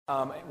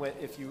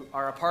if you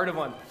are a part of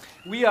one.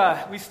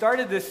 We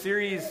started this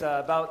series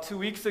about 2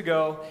 weeks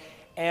ago,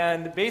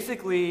 and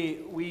basically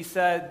we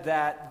said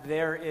that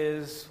there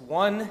is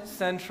one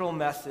central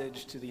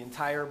message to the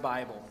entire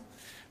Bible.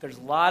 There's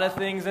a lot of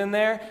things in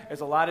there.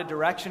 There's a lot of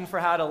direction for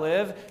how to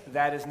live.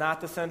 That is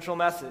not the central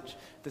message.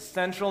 The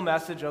central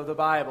message of the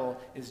Bible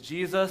is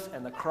Jesus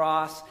and the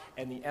cross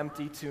and the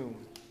empty tomb.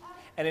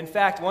 And in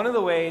fact, one of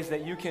the ways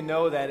that you can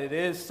know that it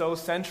is so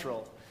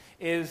central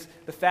is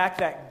the fact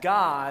that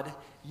God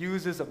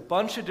uses a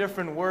bunch of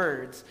different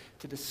words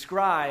to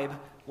describe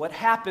what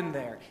happened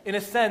there. In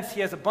a sense, he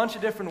has a bunch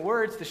of different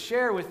words to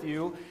share with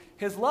you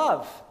his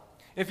love.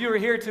 If you were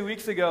here 2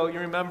 weeks ago, you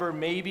remember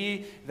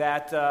maybe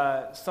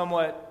that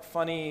somewhat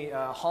funny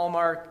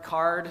Hallmark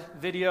card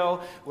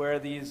video where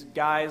these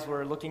guys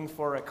were looking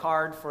for a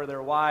card for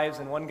their wives,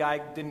 and one guy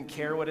didn't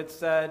care what it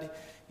said.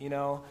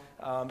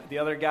 The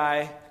other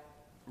guy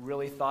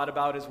really thought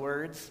about his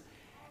words.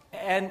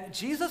 And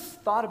Jesus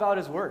thought about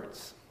his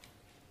words.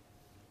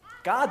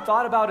 God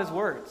thought about his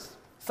words.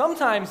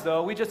 Sometimes,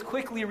 though, we just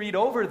quickly read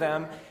over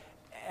them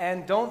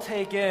and don't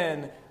take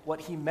in what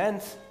he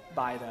meant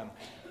by them.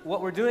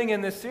 What we're doing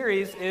in this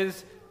series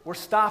is we're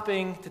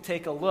stopping to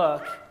take a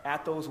look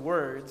at those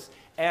words.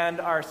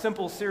 And our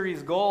simple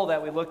series goal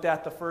that we looked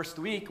at the first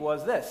week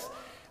was this,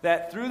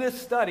 that through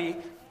this study,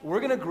 we're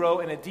going to grow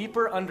in a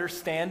deeper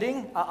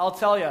understanding. I'll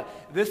tell you,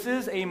 this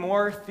is a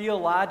more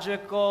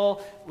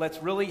theological,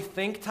 let's really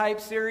think type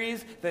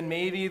series than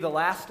maybe the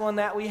last one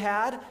that we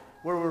had,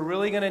 where we're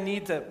really going to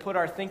need to put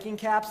our thinking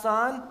caps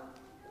on,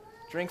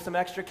 drink some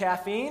extra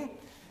caffeine.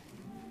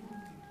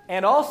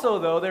 And also,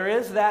 though, there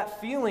is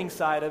that feeling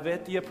side of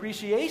it, the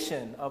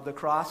appreciation of the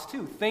cross,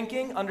 too.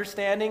 Thinking,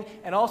 understanding,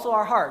 and also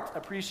our heart,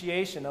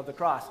 appreciation of the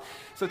cross.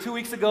 So 2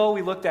 weeks ago,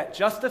 we looked at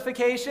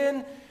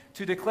justification,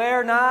 to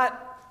declare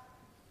not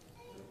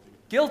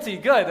guilty.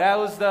 Good. That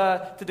was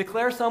to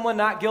declare someone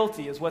not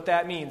guilty is what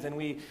that means. And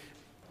we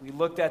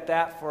looked at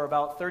that for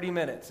about 30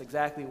 minutes,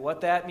 exactly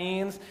what that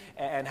means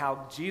and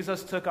how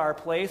Jesus took our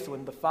place.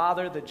 When the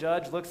Father, the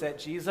judge, looks at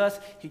Jesus,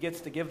 he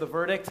gets to give the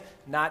verdict,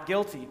 not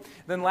guilty.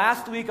 Then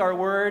last week our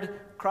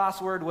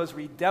crossword was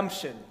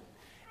redemption.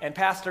 And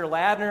Pastor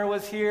Ladner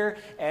was here,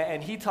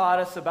 and he taught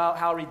us about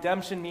how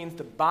redemption means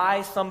to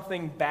buy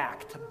something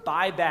back, to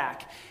buy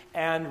back.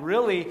 And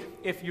really,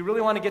 if you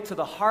really want to get to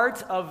the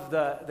heart of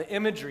the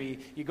imagery,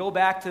 you go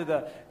back to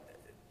the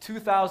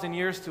 2,000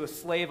 years to a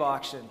slave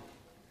auction.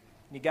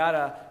 You got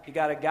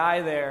a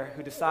guy there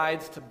who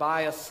decides to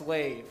buy a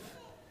slave,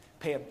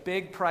 pay a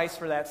big price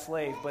for that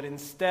slave, but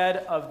instead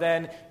of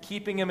then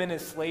keeping him in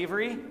his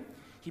slavery,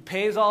 he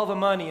pays all the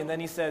money and then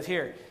he says,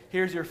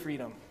 here's your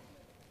freedom.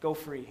 Go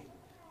free.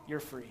 You're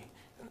free.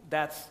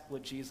 That's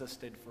what Jesus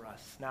did for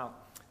us. Now,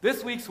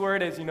 this week's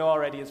word, as you know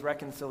already, is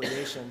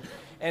reconciliation.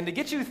 And to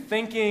get you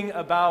thinking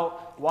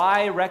about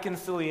why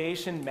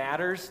reconciliation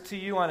matters to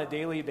you on a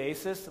daily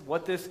basis,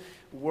 what this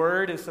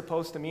word is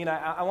supposed to mean,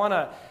 I want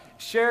to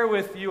share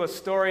with you a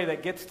story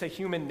that gets to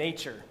human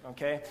nature,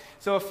 okay?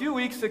 So a few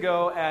weeks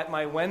ago at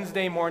my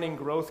Wednesday morning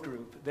growth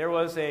group, there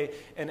was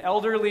an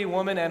elderly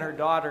woman and her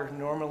daughter who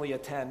normally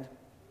attend.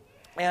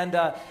 And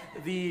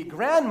the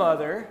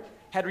grandmother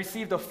had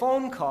received a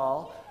phone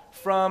call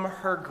from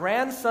her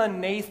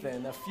grandson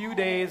Nathan a few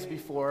days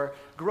before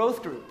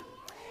growth group.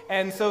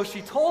 And so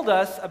she told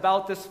us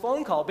about this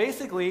phone call.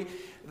 Basically,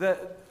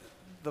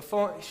 the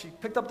phone, she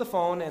picked up the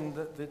phone and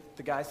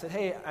the guy said,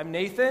 "Hey, I'm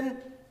Nathan,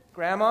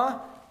 Grandma,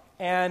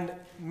 and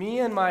me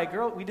and my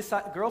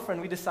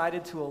girlfriend, we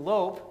decided to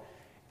elope,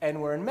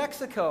 and we're in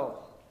Mexico."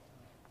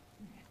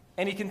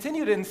 And he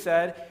continued and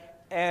said,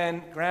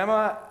 "And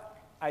Grandma,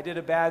 I did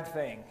a bad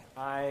thing.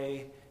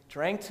 I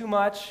drank too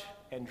much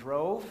and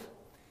drove.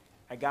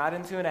 I got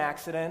into an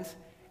accident,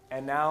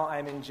 and now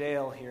I'm in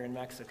jail here in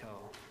Mexico.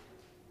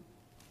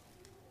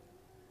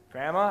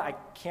 Grandma, I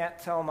can't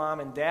tell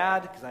Mom and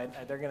Dad because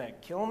they're going to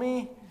kill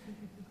me.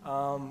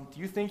 Do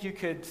you think you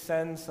could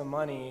send some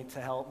money to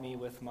help me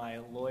with my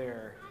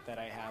lawyer that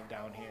I have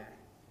down here?"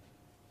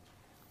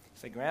 I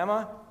said,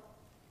 "Grandma,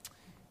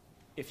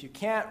 if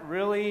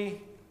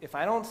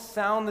I don't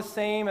sound the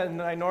same as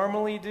I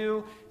normally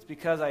do, it's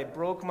because I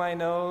broke my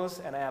nose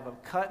and I have a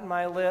cut in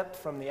my lip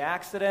from the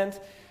accident.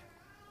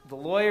 The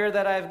lawyer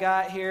that I've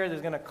got here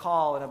is going to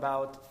call in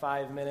about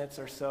 5 minutes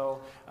or so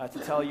to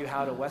tell you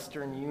how to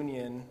Western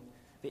Union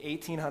the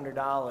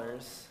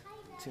 $1,800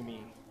 to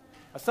me."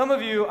 Now, some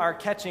of you are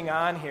catching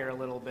on here a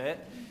little bit.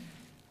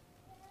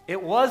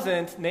 It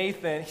wasn't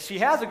Nathan. She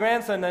has a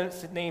grandson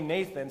named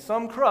Nathan.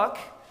 Some crook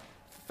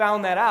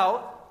found that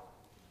out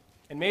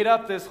and made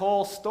up this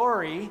whole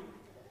story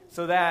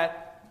so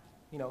that,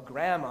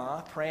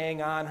 Grandma,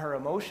 preying on her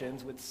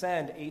emotions, would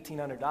send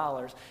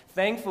 $1,800.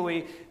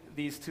 Thankfully,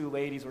 these two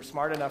ladies were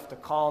smart enough to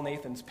call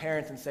Nathan's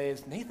parents and say,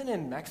 "Is Nathan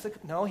in Mexico?"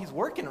 "No, he's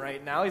working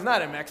right now. He's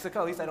not in Mexico.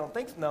 At least I don't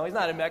think so. No, he's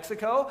not in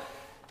Mexico."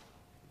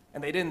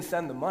 And they didn't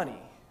send the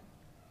money.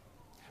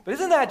 But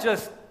isn't that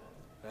just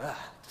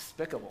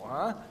despicable,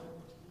 huh?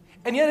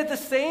 And yet at the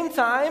same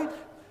time,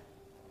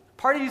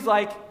 part of you's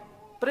like,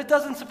 but it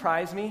doesn't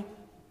surprise me.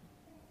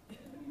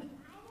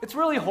 It's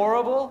really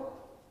horrible,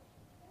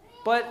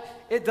 but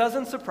it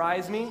doesn't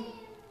surprise me.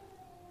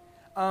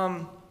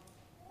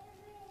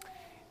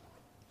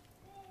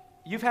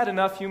 You've had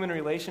enough human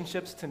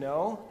relationships to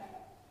know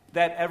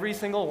that every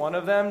single one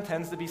of them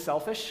tends to be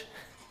selfish.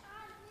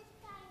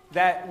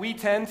 That we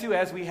tend to,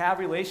 as we have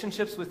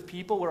relationships with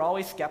people, we're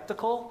always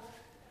skeptical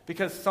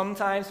because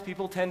sometimes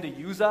people tend to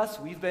use us.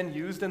 We've been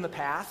used in the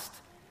past.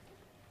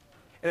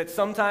 And that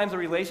sometimes a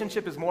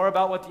relationship is more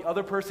about what the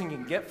other person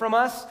can get from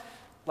us,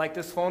 like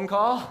this phone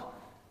call,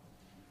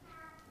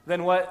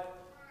 than what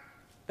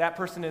that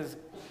person is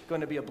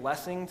going to be a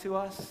blessing to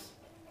us.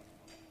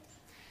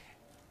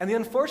 And the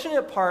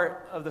unfortunate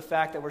part of the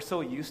fact that we're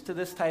so used to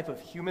this type of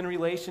human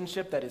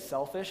relationship that is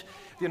selfish,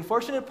 the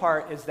unfortunate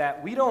part is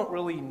that we don't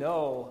really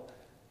know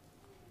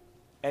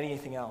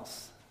anything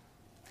else.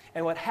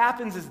 And what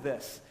happens is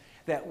this,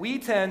 that we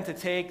tend to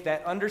take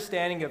that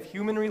understanding of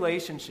human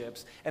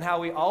relationships and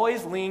how we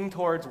always lean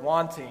towards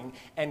wanting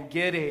and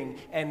getting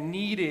and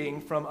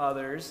needing from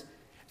others,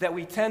 that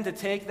we tend to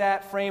take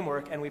that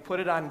framework and we put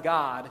it on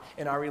God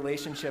in our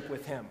relationship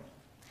with Him.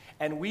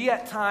 And we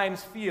at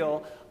times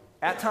feel,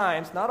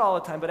 not all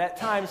the time, but at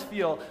times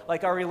feel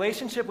like our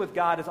relationship with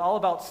God is all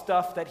about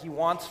stuff that He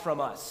wants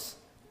from us.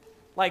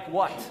 Like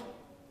what?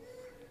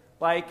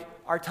 Like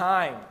our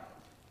time.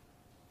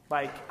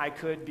 Like I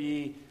could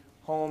be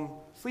home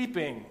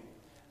sleeping,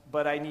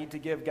 but I need to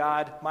give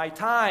God my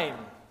time.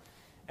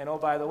 And oh,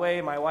 by the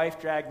way, my wife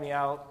dragged me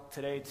out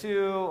today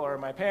too, or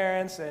my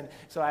parents, and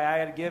so I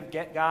had to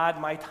get God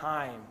my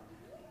time.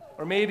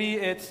 Or maybe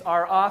it's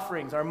our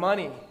offerings, our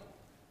money.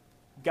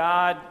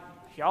 God,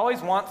 He always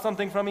wants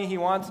something from me. He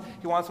wants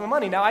my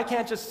money. Now, I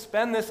can't just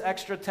spend this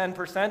extra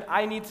 10%.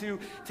 I need to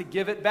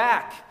give it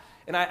back.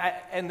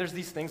 And there's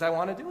these things I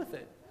want to do with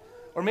it.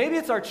 Or maybe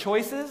it's our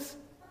choices.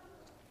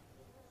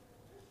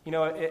 You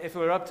know, if it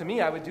were up to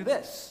me, I would do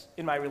this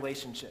in my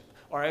relationship.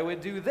 Or I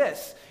would do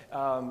this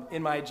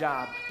in my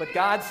job. But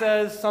God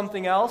says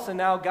something else, and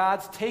now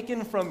God's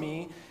taken from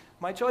me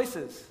my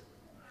choices.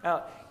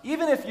 Now,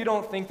 even if you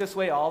don't think this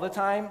way all the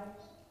time,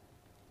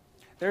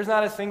 there's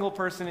not a single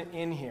person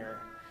in here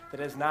that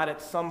has not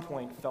at some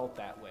point felt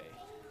that way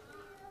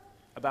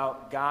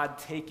about God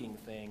taking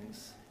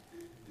things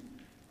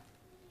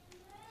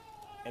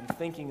and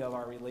thinking of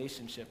our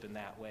relationship in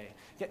that way.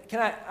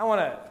 I want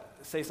to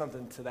say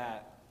something to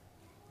that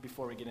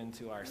before we get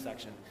into our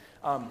section.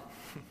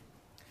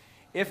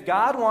 If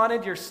God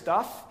wanted your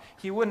stuff,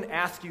 He wouldn't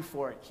ask you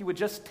for it. He would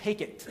just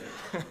take it.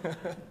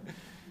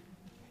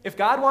 If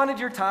God wanted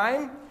your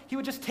time, He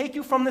would just take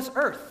you from this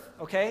earth,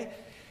 okay?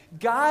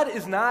 God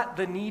is not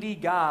the needy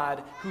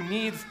God who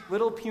needs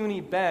little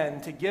puny Ben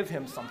to give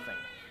him something.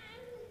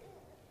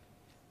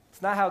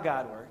 It's not how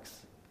God works.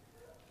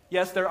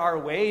 Yes, there are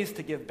ways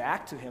to give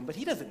back to Him, but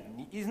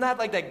He's not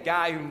like that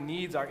guy who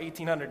needs our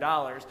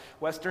 $1,800,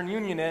 Western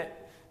Union it.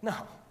 No,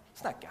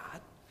 it's not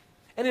God.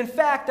 And in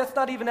fact, that's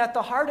not even at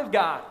the heart of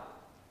God.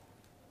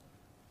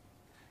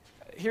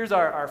 Here's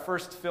our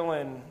first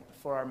fill-in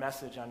for our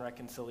message on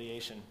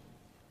reconciliation.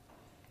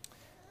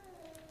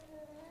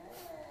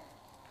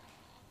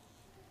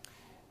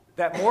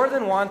 That more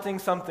than wanting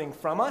something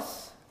from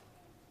us,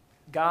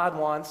 God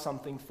wants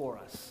something for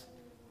us.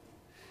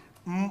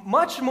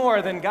 Much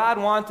more than God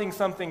wanting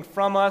something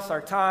from us,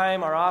 our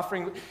time, our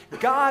offering,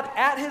 God,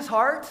 at His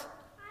heart,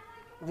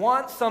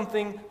 wants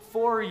something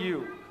for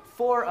you,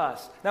 for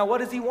us. Now, what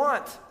does He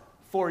want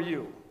for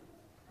you?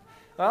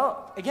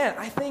 Well, again,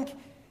 I think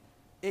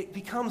it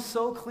becomes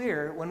so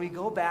clear when we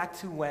go back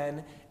to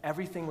when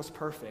everything was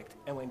perfect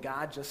and when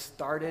God just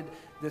started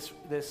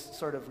this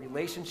sort of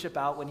relationship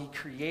out when He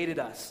created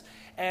us.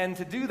 And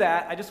to do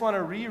that, I just want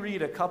to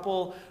reread a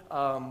couple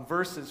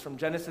verses from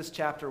Genesis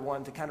chapter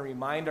 1 to kind of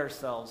remind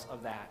ourselves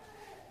of that.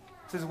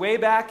 It says, way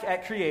back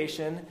at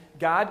creation,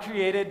 God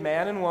created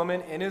man and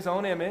woman in His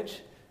own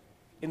image.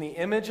 In the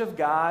image of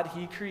God,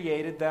 He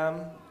created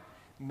them.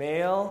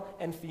 Male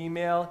and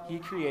female, He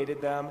created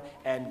them.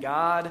 And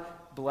God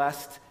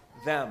blessed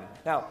them.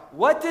 Now,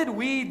 what did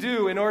we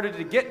do in order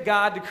to get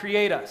God to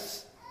create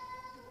us?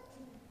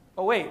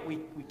 Oh, wait, we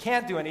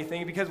can't do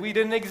anything because we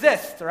didn't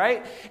exist,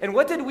 right? And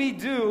what did we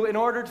do in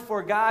order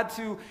for God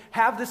to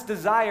have this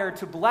desire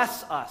to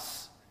bless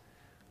us?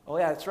 Oh,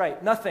 yeah, that's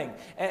right, nothing.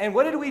 And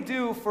what did we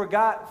do for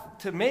God,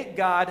 to make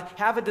God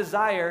have a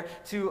desire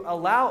to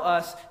allow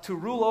us to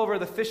rule over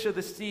the fish of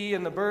the sea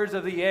and the birds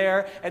of the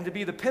air and to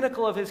be the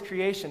pinnacle of His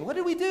creation? What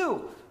did we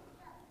do?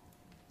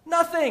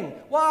 Nothing.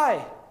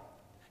 Why?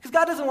 Because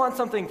God doesn't want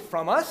something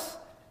from us.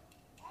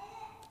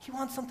 He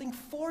wants something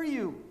for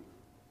you.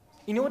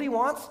 You know what He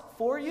wants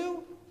for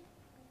you?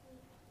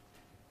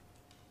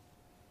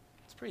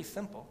 It's pretty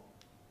simple.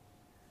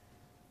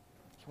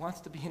 He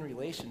wants to be in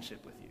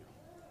relationship with you.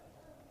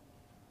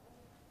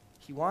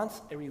 He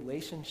wants a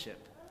relationship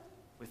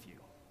with you.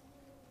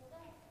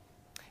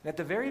 And at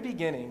the very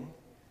beginning,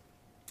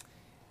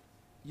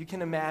 you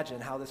can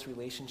imagine how this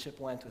relationship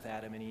went with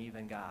Adam and Eve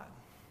and God.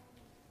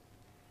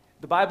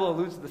 The Bible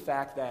alludes to the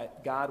fact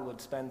that God would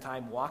spend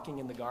time walking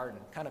in the garden.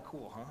 Kind of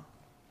cool, huh?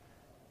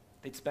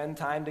 They'd spend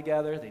time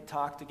together. They'd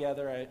talk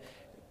together.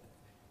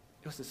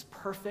 It was this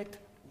perfect,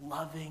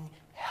 loving,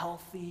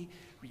 healthy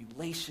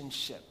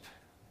relationship.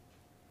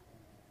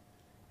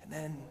 And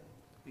then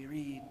we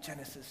read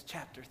Genesis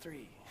chapter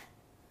 3.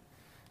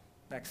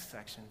 Next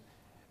section.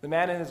 The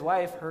man and his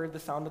wife heard the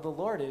sound of the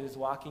Lord. It is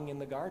walking in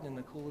the garden in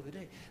the cool of the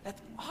day.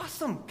 That's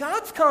awesome.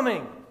 God's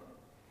coming.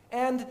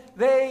 And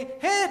they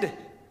hid.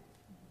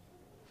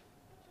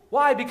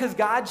 Why? Because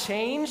God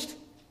changed?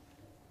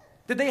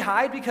 Did they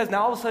hide because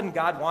now all of a sudden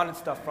God wanted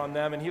stuff from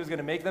them and he was going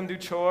to make them do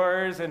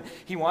chores and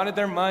he wanted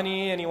their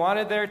money and he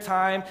wanted their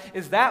time?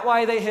 Is that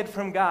why they hid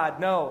from God?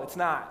 No, it's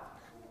not.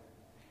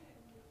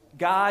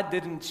 God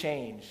didn't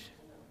change.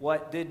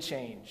 What did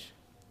change?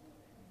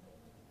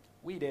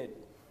 We did.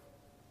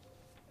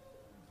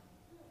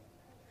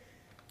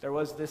 There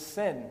was this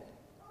sin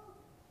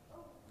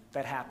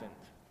that happened.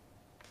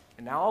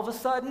 And now all of a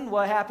sudden,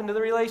 what happened to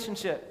the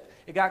relationship?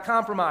 It got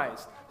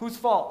compromised. Whose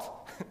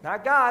fault?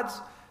 Not God's.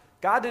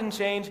 God didn't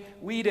change,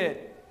 we did.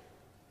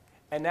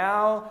 And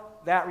now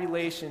that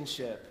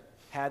relationship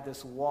had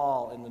this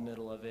wall in the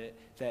middle of it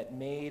that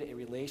made a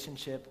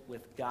relationship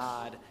with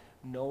God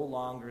no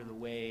longer the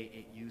way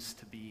it used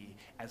to be.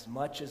 As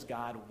much as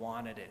God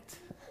wanted it,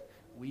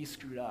 we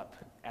screwed up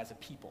as a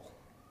people.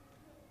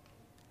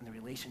 And the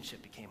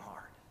relationship became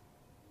hard.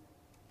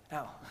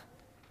 Now,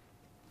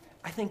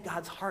 I think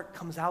God's heart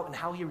comes out in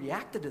how he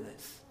reacted to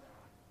this.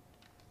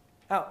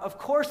 Now, of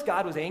course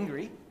God was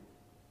angry.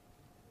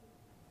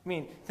 I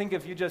mean, think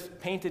if you just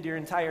painted your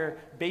entire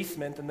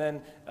basement and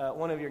then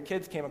one of your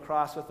kids came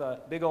across with a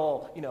big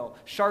old,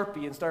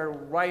 Sharpie and started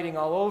writing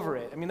all over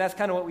it. I mean, that's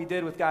kind of what we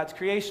did with God's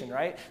creation,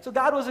 right? So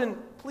God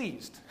wasn't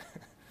pleased.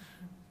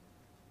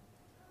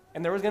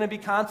 And there was going to be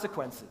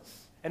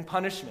consequences and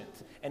punishment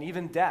and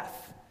even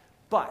death.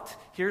 But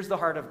here's the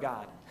heart of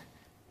God.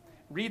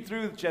 Read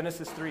through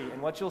Genesis 3,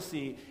 and what you'll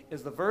see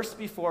is the verse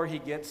before he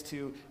gets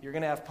to, you're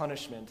going to have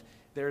punishment.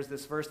 There's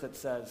this verse that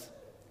says,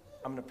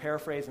 I'm going to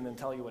paraphrase and then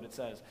tell you what it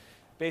says.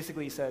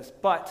 Basically, he says,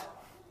 but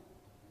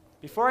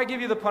before I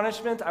give you the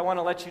punishment, I want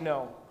to let you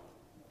know,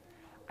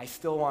 I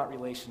still want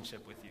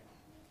relationship with you.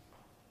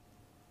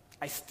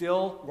 I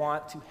still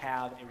want to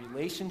have a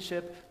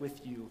relationship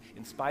with you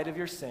in spite of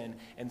your sin.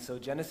 And so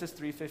Genesis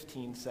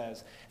 3:15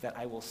 says that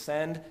I will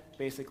send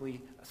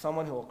basically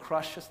someone who will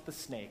crush the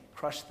snake,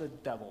 crush the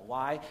devil.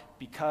 Why?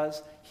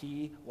 Because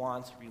he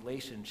wants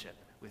relationship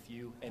with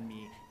you and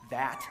me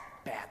that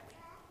badly.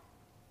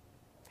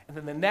 And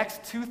then the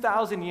next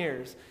 2,000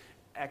 years,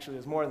 actually it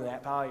was more than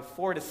that, probably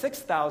 4,000 to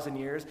 6,000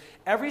 years,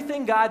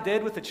 everything God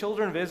did with the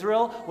children of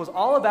Israel was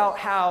all about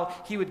how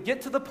he would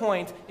get to the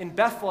point in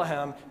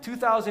Bethlehem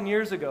 2,000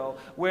 years ago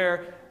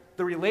where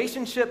the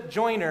relationship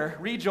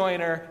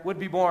rejoiner would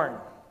be born.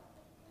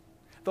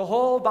 The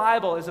whole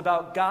Bible is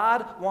about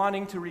God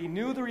wanting to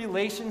renew the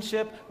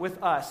relationship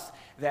with us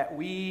that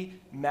we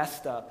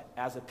messed up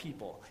as a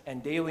people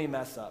and daily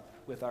mess up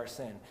with our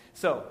sin.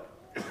 So,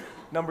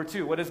 number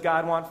 2, what does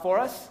God want for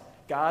us?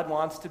 God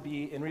wants to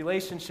be in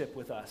relationship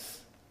with us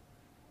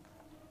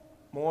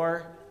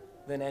more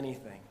than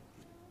anything.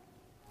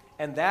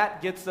 And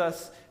that gets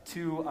us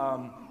to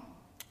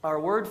our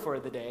word for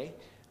the day,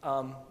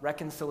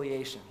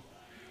 reconciliation.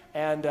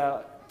 And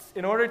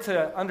in order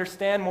to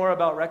understand more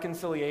about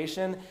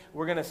reconciliation,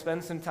 we're going to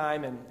spend some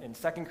time in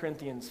 2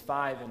 Corinthians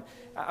 5. And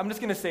I'm just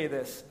going to say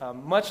this.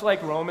 Much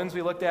like Romans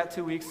we looked at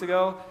 2 weeks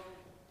ago,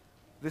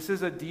 this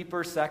is a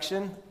deeper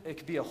section. It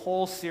could be a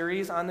whole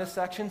series on this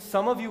section.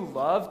 Some of you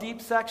love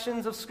deep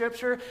sections of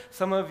Scripture.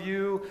 Some of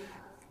you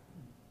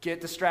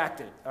get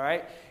distracted, all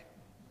right?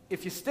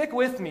 If you stick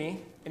with me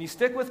and you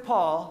stick with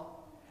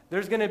Paul,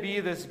 there's going to be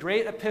this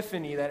great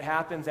epiphany that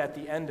happens at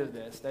the end of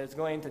this that is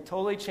going to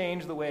totally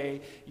change the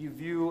way you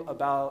view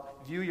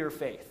your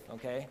faith,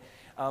 okay?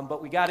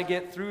 But we got to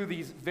get through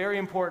these very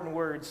important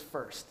words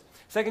first.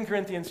 2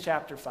 Corinthians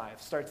chapter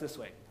 5 starts this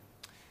way.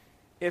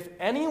 If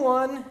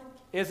anyone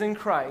is in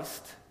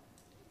Christ,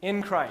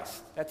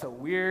 that's a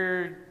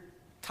weird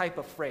type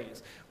of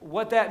phrase.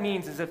 What that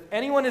means is if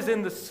anyone is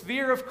in the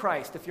sphere of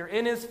Christ, if you're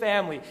in his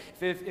family,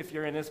 if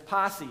you're in his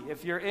posse,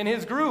 if you're in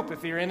his group,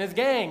 if you're in his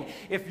gang,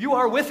 if you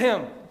are with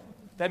him,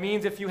 that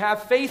means if you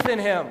have faith in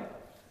him,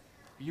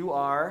 you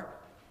are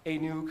a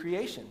new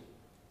creation.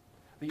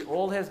 The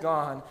old has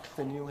gone,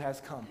 the new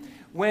has come.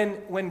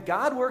 When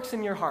God works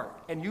in your heart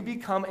and you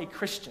become a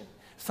Christian,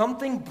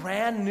 something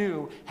brand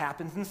new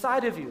happens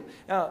inside of you.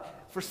 Now,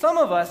 for some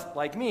of us,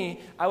 like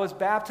me, I was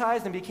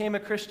baptized and became a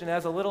Christian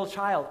as a little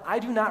child. I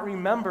do not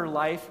remember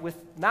life with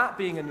not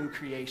being a new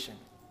creation.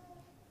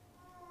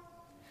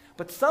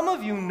 But some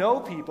of you know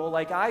people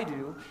like I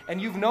do,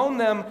 and you've known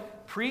them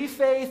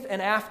pre-faith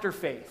and after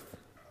faith.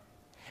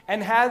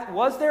 And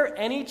was there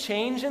any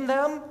change in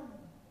them?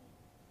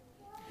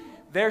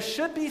 There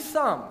should be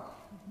some.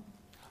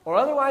 Or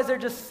otherwise they're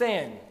just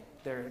saying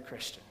they're a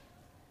Christian.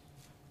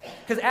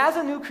 Because as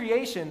a new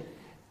creation,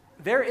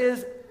 there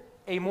is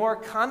a more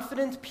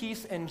confident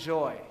peace and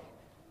joy.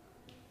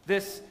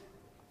 This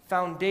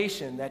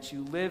foundation that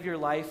you live your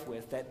life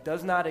with that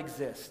does not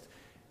exist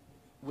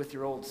with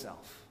your old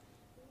self.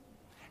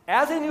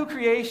 As a new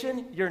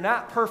creation, you're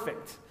not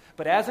perfect,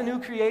 But as a new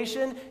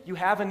creation, you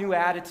have a new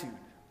attitude.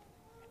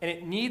 And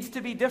it needs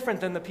to be different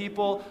than the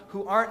people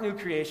who aren't new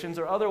creations,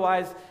 or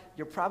otherwise,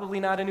 you're probably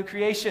not a new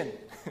creation.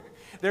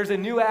 There's a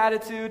new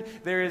attitude,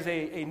 there is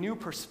a new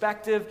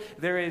perspective,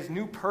 there is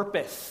new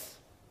purpose.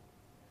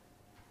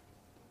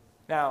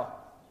 Now,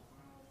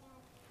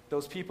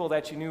 those people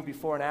that you knew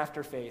before and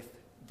after faith,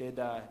 did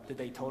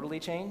they totally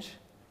change?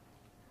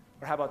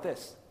 Or how about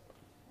this?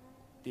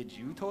 Did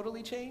you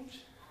totally change?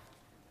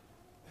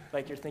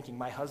 Like you're thinking,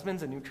 my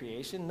husband's a new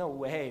creation? No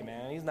way,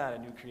 man. He's not a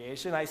new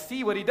creation. I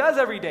see what he does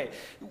every day.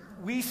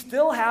 We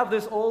still have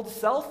this old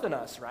self in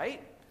us,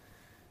 right?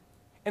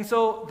 And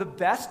so the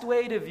best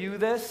way to view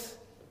this,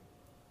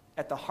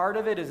 at the heart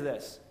of it, is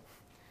this: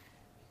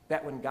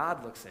 that when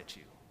God looks at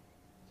you,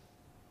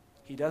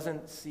 he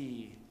doesn't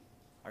see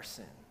our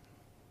sin.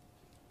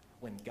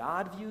 When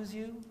God views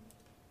you,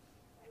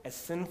 as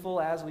sinful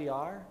as we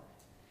are,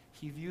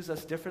 he views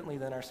us differently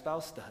than our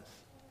spouse does.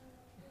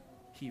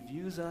 He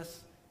views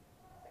us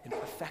in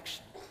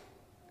perfection,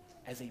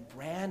 as a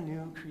brand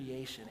new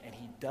creation, and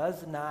he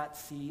does not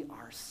see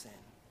our sin.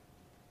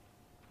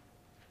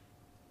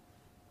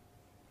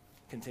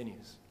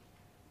 Continues.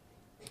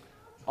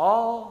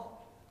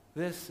 All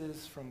this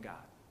is from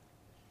God.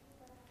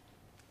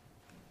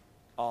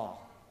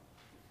 All.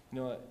 You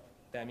know what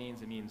that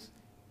means? It means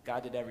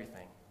God did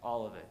everything,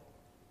 all of it.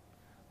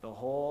 The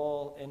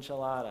whole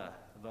enchilada,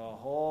 the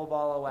whole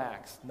ball of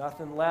wax.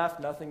 Nothing left,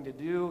 nothing to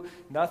do,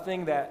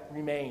 nothing that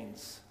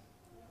remains.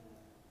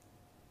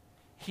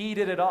 He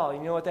did it all. You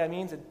know what that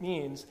means? It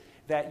means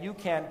that you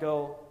can't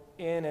go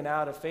in and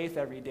out of faith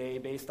every day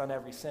based on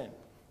every sin.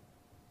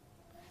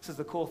 This is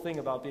the cool thing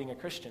about being a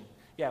Christian.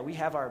 Yeah, we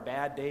have our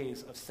bad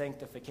days of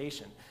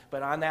sanctification,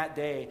 but on that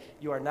day,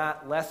 you are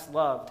not less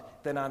loved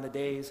than on the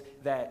days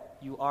that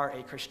you are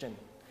a Christian.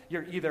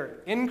 You're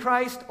either in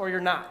Christ or you're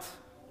not.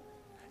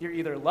 You're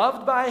either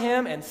loved by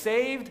him and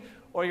saved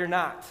or you're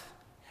not.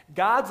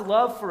 God's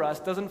love for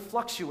us doesn't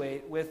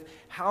fluctuate with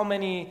how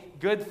many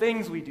good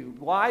things we do.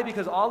 Why?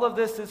 Because all of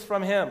this is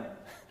from him.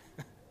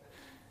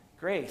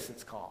 Grace,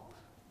 it's called.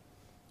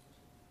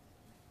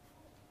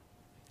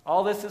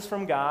 All this is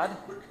from God.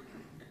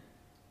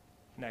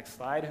 Next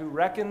slide. Who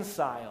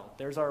reconciled,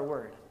 there's our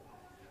word,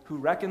 who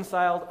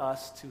reconciled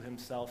us to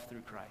himself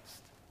through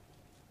Christ.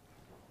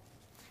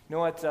 You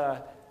know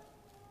what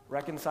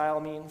reconcile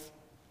means?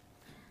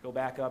 Go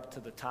back up to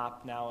the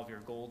top now of your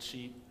gold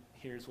sheet.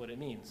 Here's what it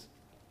means.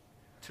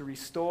 To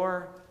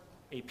restore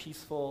a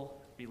peaceful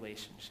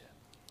relationship.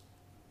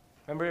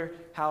 Remember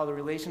how the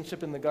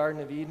relationship in the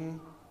Garden of Eden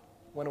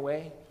went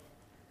away?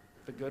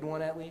 The good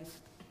one, at least.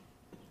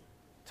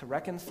 To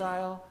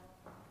reconcile,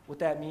 what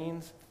that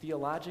means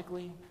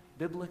theologically,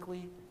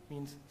 biblically,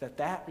 means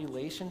that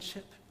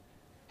relationship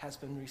has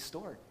been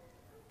restored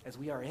as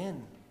we are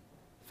in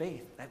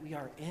faith, that we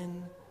are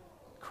in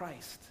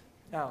Christ.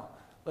 Now,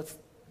 let's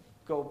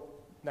go,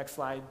 next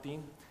slide,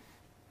 Dean.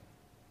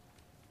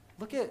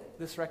 Look at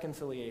this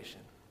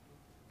reconciliation.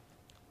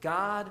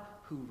 God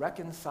who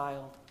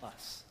reconciled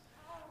us.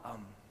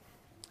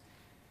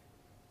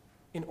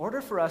 In order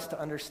for us to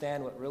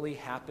understand what really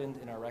happened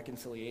in our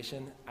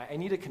reconciliation, I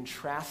need to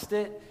contrast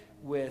it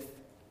with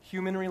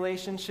human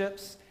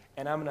relationships,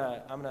 and I'm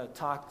gonna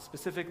talk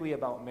specifically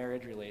about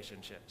marriage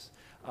relationships.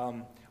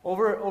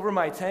 Over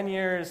my 10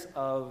 years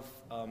of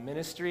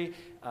ministry,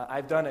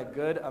 I've done a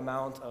good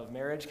amount of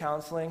marriage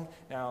counseling.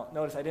 Now,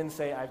 notice I didn't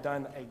say I've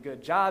done a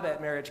good job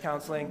at marriage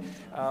counseling.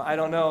 I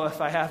don't know if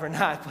I have or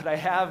not, but I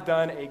have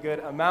done a good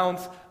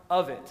amount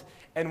of it.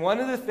 And one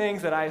of the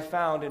things that I've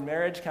found in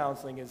marriage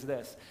counseling is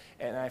this,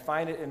 and I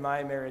find it in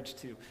my marriage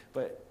too,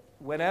 but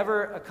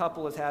whenever a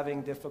couple is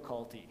having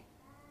difficulty,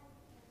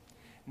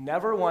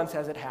 never once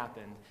has it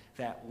happened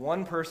that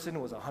one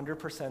person was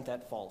 100%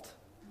 at fault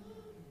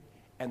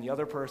and the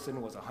other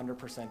person was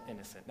 100%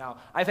 innocent. Now,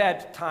 I've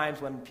had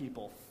times when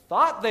people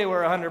thought they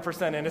were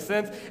 100%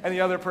 innocent and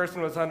the other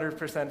person was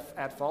 100%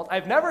 at fault.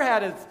 I've never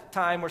had a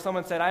time where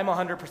someone said, I'm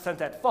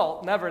 100% at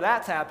fault. Never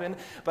that's happened,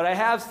 but I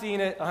have seen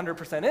it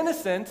 100%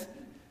 innocent.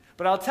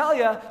 But I'll tell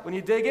you, when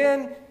you dig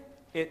in,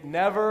 it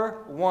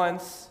never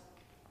once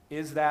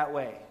is that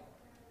way.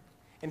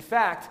 In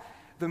fact,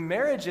 the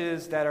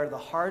marriages that are the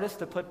hardest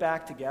to put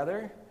back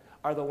together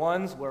are the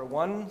ones where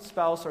one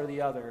spouse or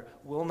the other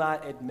will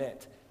not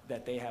admit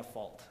that they have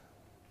fault.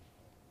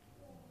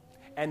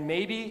 And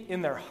maybe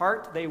in their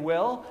heart they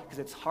will, because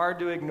it's hard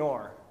to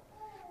ignore.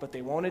 But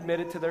they won't admit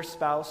it to their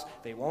spouse.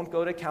 They won't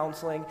go to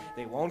counseling.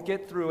 They won't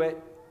get through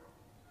it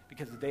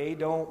because they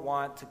don't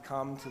want to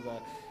come to the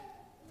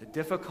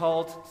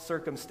difficult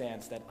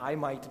circumstance that I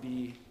might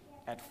be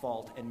at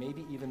fault, and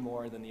maybe even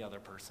more than the other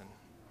person.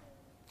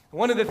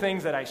 One of the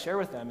things that I share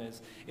with them is,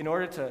 in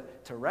order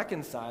to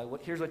reconcile,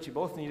 here's what you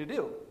both need to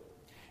do.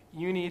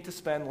 You need to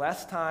spend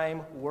less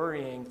time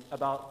worrying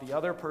about the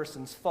other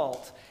person's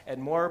fault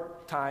and more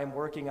time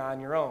working on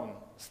your own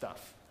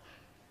stuff.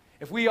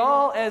 If we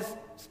all, as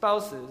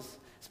spouses,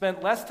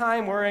 spent less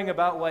time worrying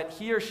about what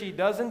he or she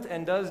doesn't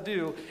and does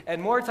do,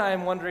 and more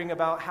time wondering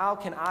about how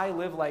can I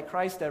live like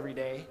Christ every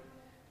day,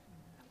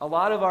 a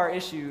lot of our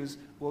issues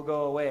will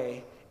go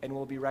away, and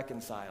we'll be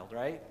reconciled,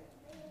 right?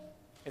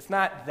 It's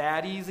not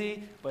that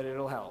easy, but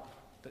it'll help.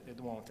 It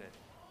won't it?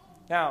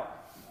 Now,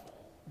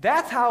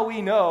 that's how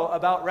we know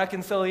about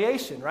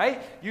reconciliation,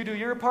 right? You do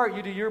your part,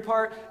 you do your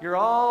part. You're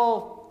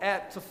all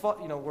at fault,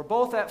 we're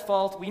both at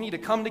fault. We need to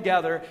come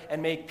together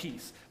and make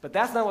peace. But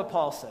that's not what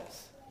Paul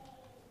says.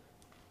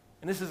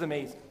 And this is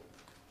amazing.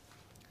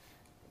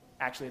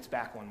 Actually, it's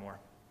back one more.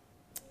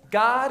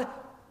 God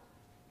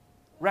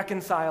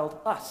reconciled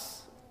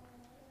us.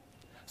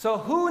 So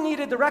who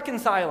needed the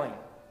reconciling?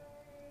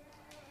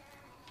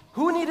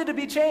 Who needed to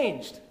be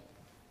changed?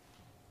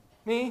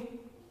 Me?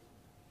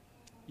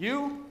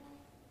 You?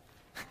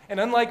 And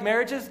unlike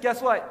marriages,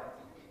 guess what?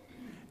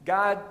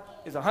 God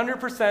is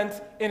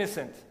 100%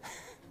 innocent.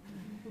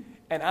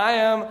 And I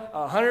am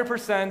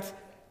 100%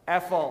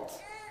 at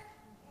fault.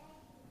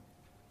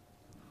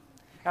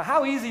 Now,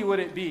 how easy would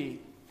it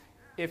be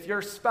if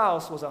your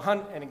spouse was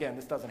 100%, and again,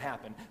 this doesn't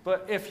happen,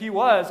 but if he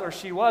was or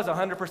she was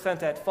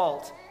 100% at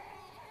fault,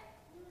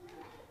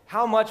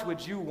 how much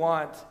would you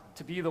want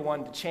to be the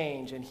one to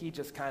change and he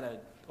just kind of,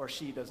 or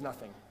she does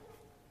nothing?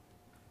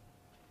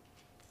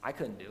 I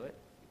couldn't do it.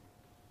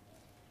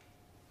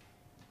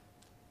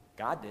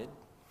 God did.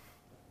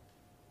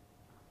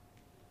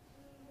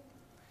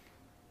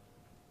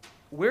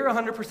 We're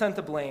 100%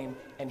 to blame,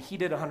 and he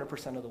did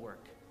 100% of the work.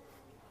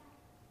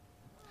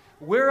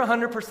 We're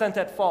 100%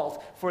 at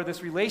fault for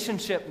this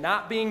relationship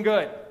not being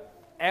good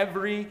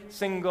every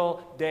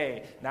single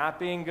day, not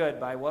being good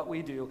by what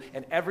we do,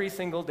 and every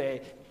single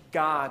day,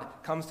 God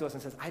comes to us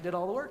and says, I did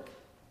all the work.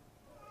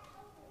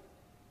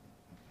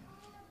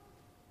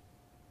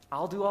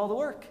 I'll do all the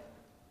work.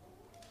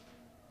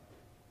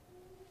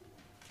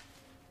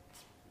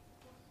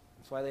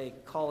 That's why they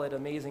call it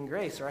amazing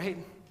grace, right?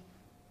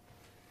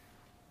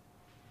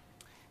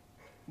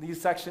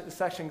 This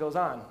section goes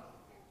on.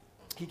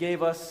 He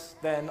gave us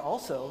then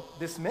also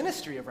this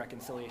ministry of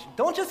reconciliation.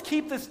 Don't just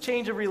keep this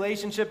change of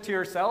relationship to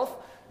yourself.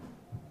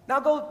 Now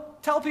go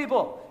tell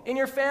people in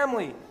your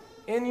family,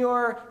 in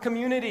your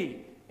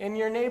community, in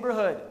your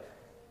neighborhood.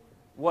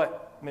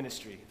 What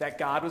ministry? That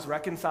God was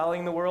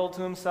reconciling the world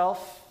to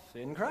himself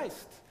in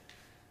Christ.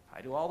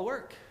 I do all the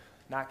work,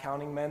 not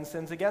counting men's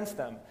sins against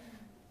them.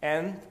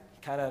 And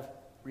he kind of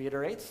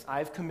reiterates,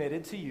 I've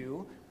committed to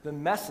you the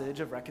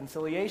message of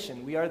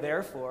reconciliation. We are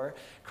therefore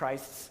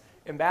Christ's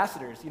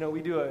ambassadors.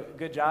 We do a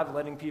good job of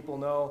letting people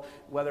know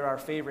whether our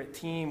favorite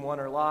team won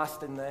or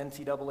lost in the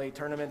NCAA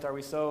tournament. Are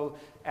we so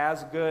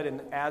as good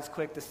and as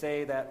quick to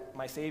say that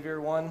my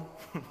Savior won?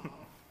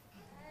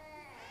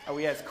 Are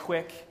we as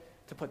quick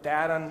to put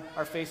that on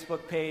our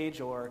Facebook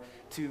page or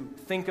to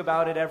think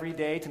about it every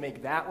day, to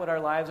make that what our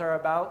lives are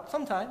about?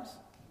 Sometimes.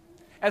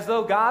 As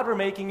though God were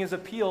making his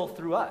appeal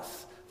through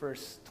us.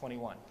 Verse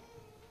 21.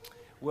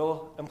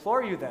 We'll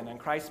implore you then on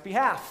Christ's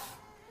behalf,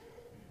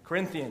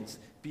 Corinthians,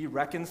 be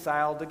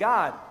reconciled to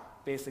God.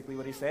 Basically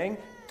what he's saying,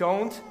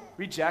 don't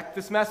reject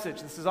this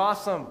message. This is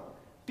awesome.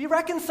 Be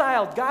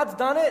reconciled. God's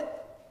done it.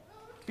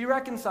 Be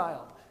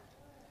reconciled.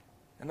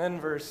 And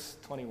then verse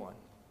 21.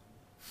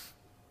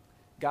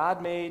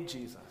 God made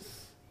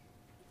Jesus,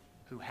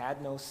 who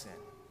had no sin,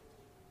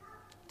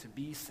 to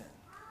be sin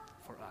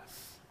for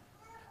us,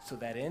 so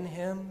that in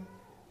him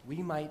we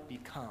might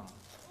become,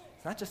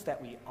 it's not just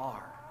that we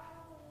are,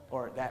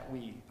 or that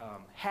we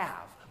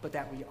have, but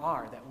that we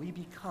are, that we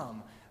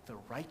become the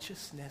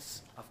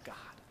righteousness of God.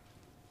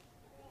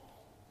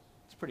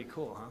 It's pretty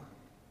cool, huh?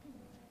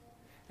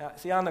 Now,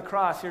 see, on the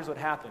cross, here's what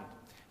happened.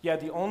 You had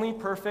the only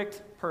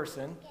perfect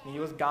person, and he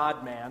was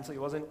God-man, so he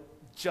wasn't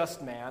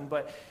just man,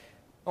 but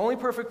only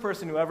perfect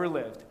person who ever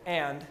lived.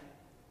 And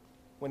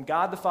when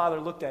God the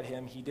Father looked at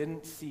him, he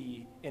didn't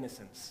see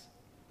innocence.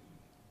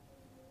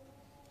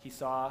 He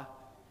saw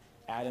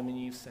Adam and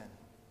Eve's sin,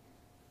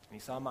 and he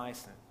saw my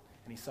sin,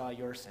 and he saw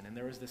your sin. And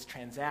there was this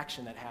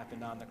transaction that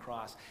happened on the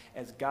cross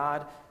as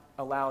God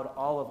allowed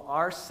all of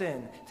our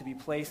sin to be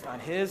placed on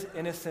his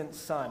innocent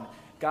son.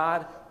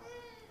 God,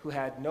 who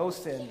had no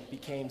sin,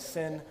 became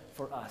sin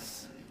for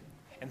us.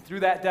 And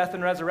through that death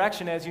and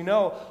resurrection, as you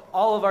know,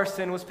 all of our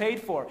sin was paid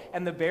for.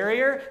 And the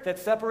barrier that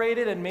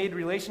separated and made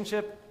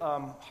relationship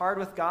hard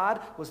with God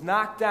was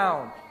knocked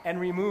down and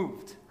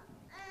removed.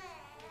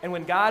 And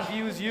when God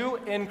views you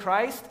in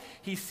Christ,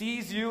 he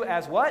sees you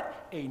as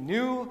what? A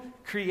new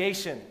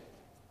creation.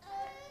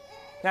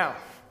 Now,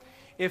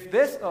 if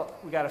this,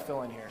 we got to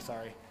fill in here,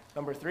 sorry.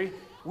 Number 3,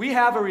 we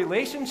have a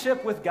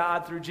relationship with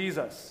God through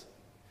Jesus.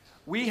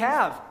 We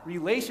have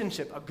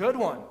relationship, a good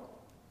one,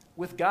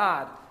 with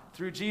God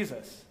through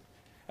Jesus.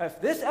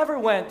 If this ever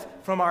went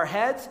from our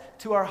heads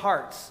to our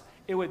hearts,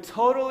 it would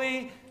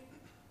totally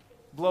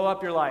blow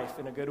up your life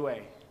in a good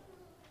way.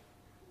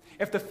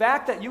 If the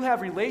fact that you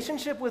have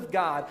relationship with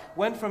God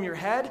went from your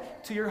head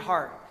to your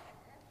heart,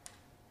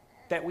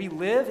 that we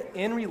live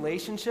in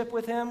relationship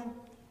with him,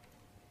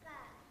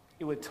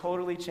 it would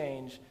totally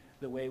change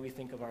the way we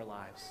think of our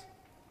lives.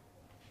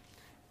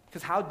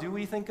 Because how do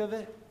we think of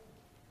it?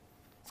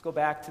 Let's go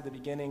back to the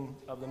beginning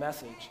of the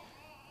message.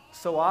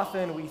 So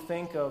often we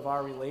think of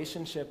our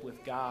relationship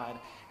with God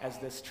as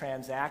this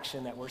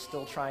transaction that we're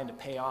still trying to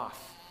pay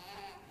off.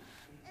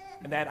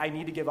 and that I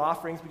need to give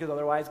offerings because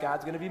otherwise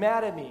God's going to be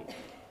mad at me.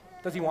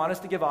 Does he want us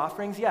to give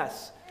offerings?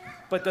 Yes.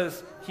 But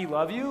does he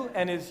love you?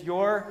 And is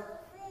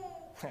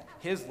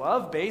his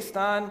love based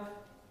on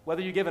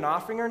whether you give an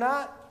offering or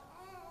not?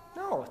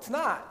 No, it's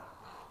not.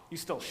 You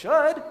still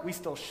should. We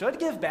still should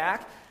give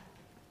back,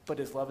 but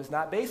his love is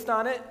not based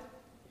on it.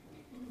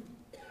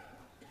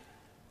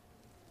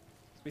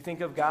 We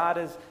think of God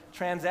as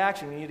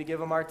transaction. We need to give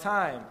him our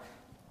time.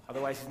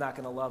 Otherwise, he's not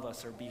going to love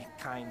us or be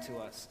kind to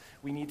us.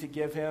 We need to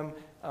give him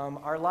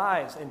our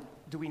lives. And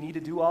do we need to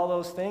do all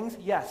those things?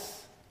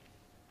 Yes.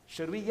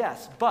 Should we?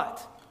 Yes.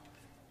 But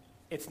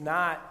it's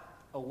not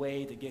a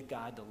way to get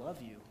God to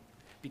love you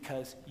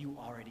because you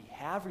already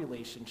have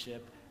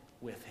relationship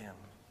with him.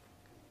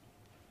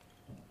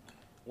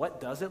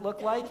 What does it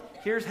look like?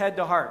 Here's head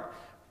to heart.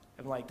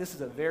 I'm like, this is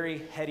a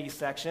very heady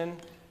section.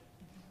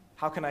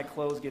 How can I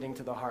close getting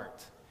to the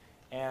heart?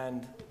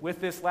 And with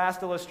this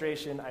last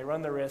illustration, I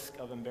run the risk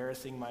of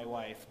embarrassing my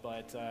wife,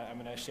 but I'm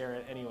going to share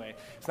it anyway.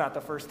 It's not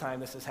the first time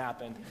this has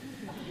happened.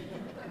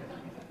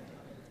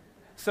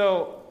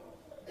 So,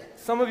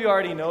 some of you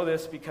already know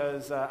this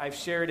because I've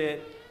shared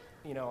it,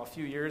 a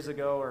few years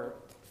ago or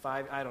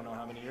 5, I don't know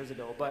how many years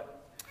ago.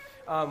 But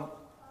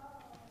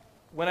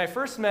when I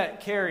first met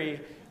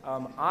Carrie,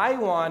 I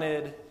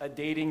wanted a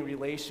dating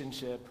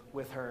relationship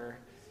with her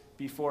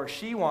before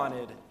she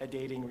wanted a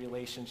dating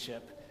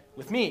relationship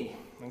with me,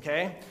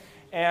 okay?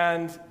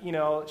 And,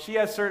 she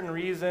has certain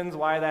reasons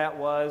why that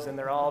was, and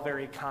they're all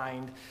very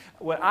kind.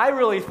 What I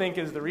really think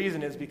is the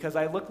reason is because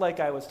I looked like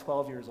I was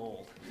 12 years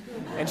old,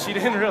 and she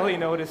didn't really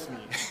notice me.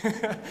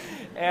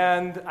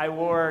 And I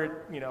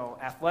wore,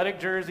 athletic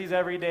jerseys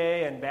every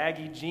day and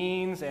baggy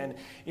jeans, and,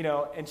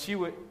 and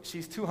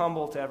she's too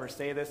humble to ever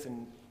say this,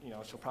 and,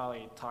 she'll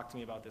probably talk to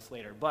me about this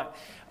later. But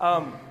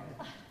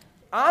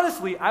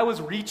honestly, I was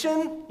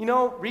reaching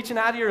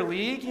out of your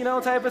league,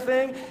 type of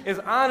thing, is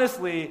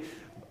honestly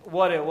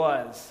what it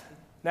was.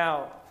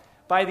 Now,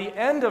 by the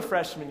end of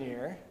freshman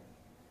year,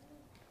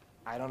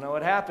 I don't know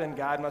what happened.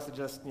 God must have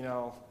just,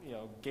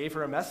 gave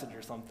her a message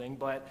or something,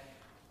 but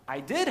I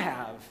did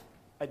have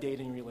a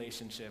dating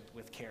relationship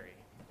with Carrie.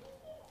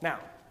 Now,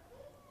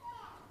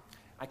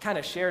 I kind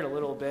of shared a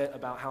little bit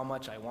about how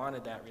much I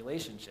wanted that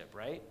relationship,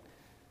 right?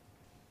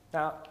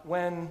 Now,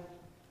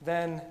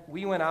 then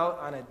we went out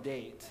on a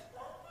date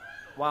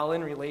while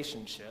in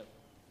relationship,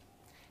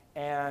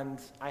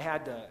 and I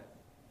had to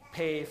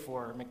pay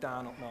for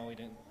McDonald's, no, we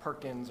didn't,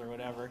 Perkins or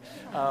whatever.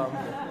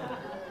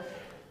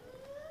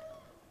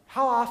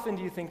 How often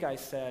do you think I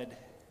said,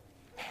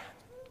 man,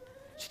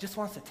 she just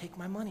wants to take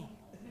my money?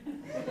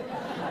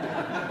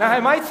 Now,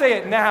 I might say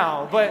it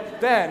now, but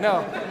then,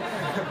 no.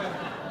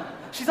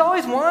 She's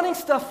always wanting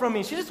stuff from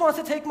me. She just wants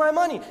to take my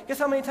money. Guess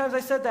how many times I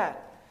said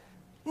that?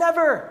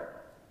 Never,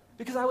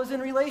 because I was in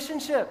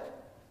relationship.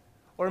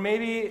 Or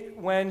maybe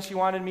when she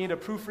wanted me to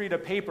proofread a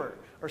paper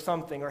or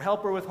something, or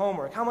help her with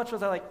homework. How much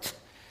was I like,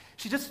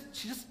 she's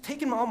just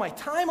taking all my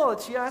time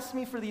she asked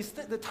me for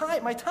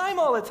my time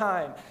all the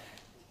time.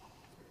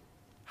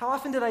 How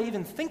often did I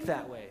even think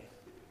that way?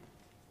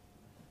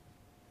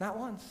 Not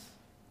once.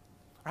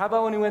 Or how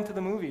about when we went to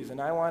the movies and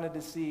I wanted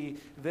to see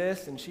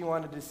this and she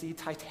wanted to see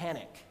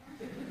Titanic?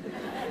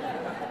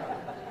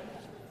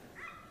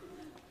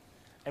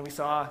 And we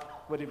saw,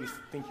 what did we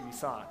think we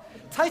saw?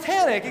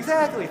 Titanic,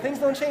 exactly. Things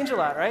don't change a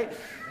lot, right?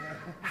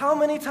 How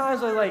many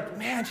times was I like,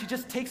 man, she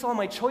just takes all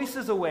my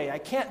choices away. I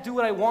can't do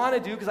what I want to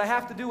do because I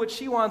have to do what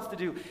she wants to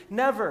do.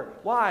 Never.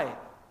 Why?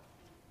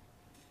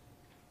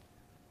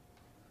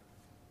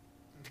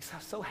 Because I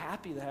was so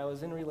happy that I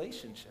was in a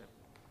relationship.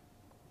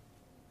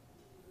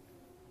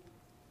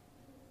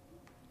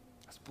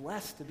 I was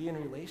blessed to be in a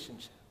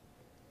relationship.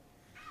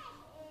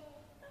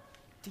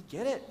 Do you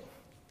get it?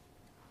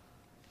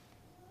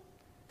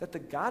 That the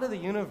God of the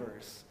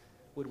universe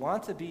would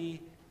want to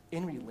be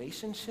in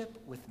relationship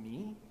with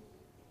me?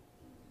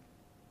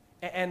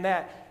 And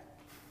that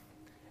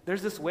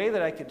there's this way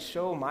that I could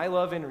show my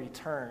love in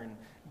return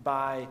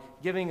by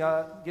giving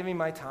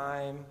my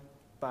time,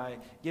 by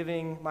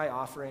giving my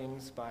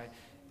offerings, by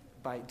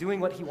doing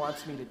what he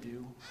wants me to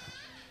do.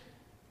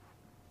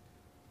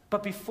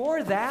 But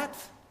before that,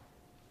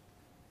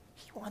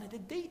 he wanted to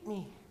date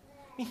me.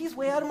 I mean, he's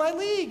way out of my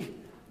league.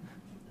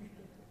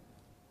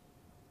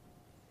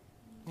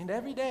 And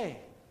every day,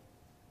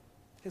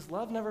 his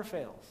love never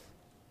fails.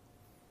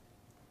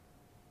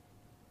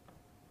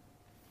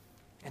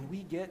 And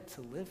we get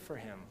to live for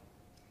him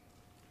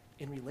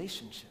in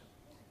relationship.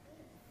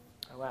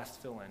 Our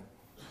last fill-in.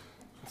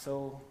 And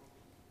so,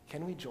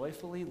 can we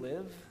joyfully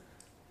live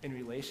in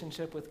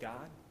relationship with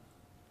God?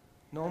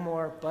 No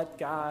more but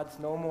gods,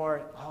 no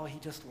more, oh, he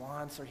just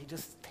wants or he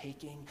just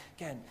taking.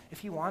 Again, if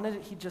he wanted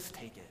it, he'd just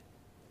take it.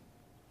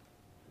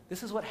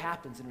 This is what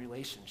happens in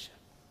relationship.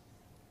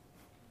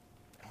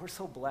 And we're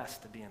so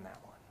blessed to be in that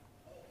one.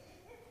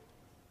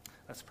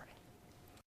 Let's pray.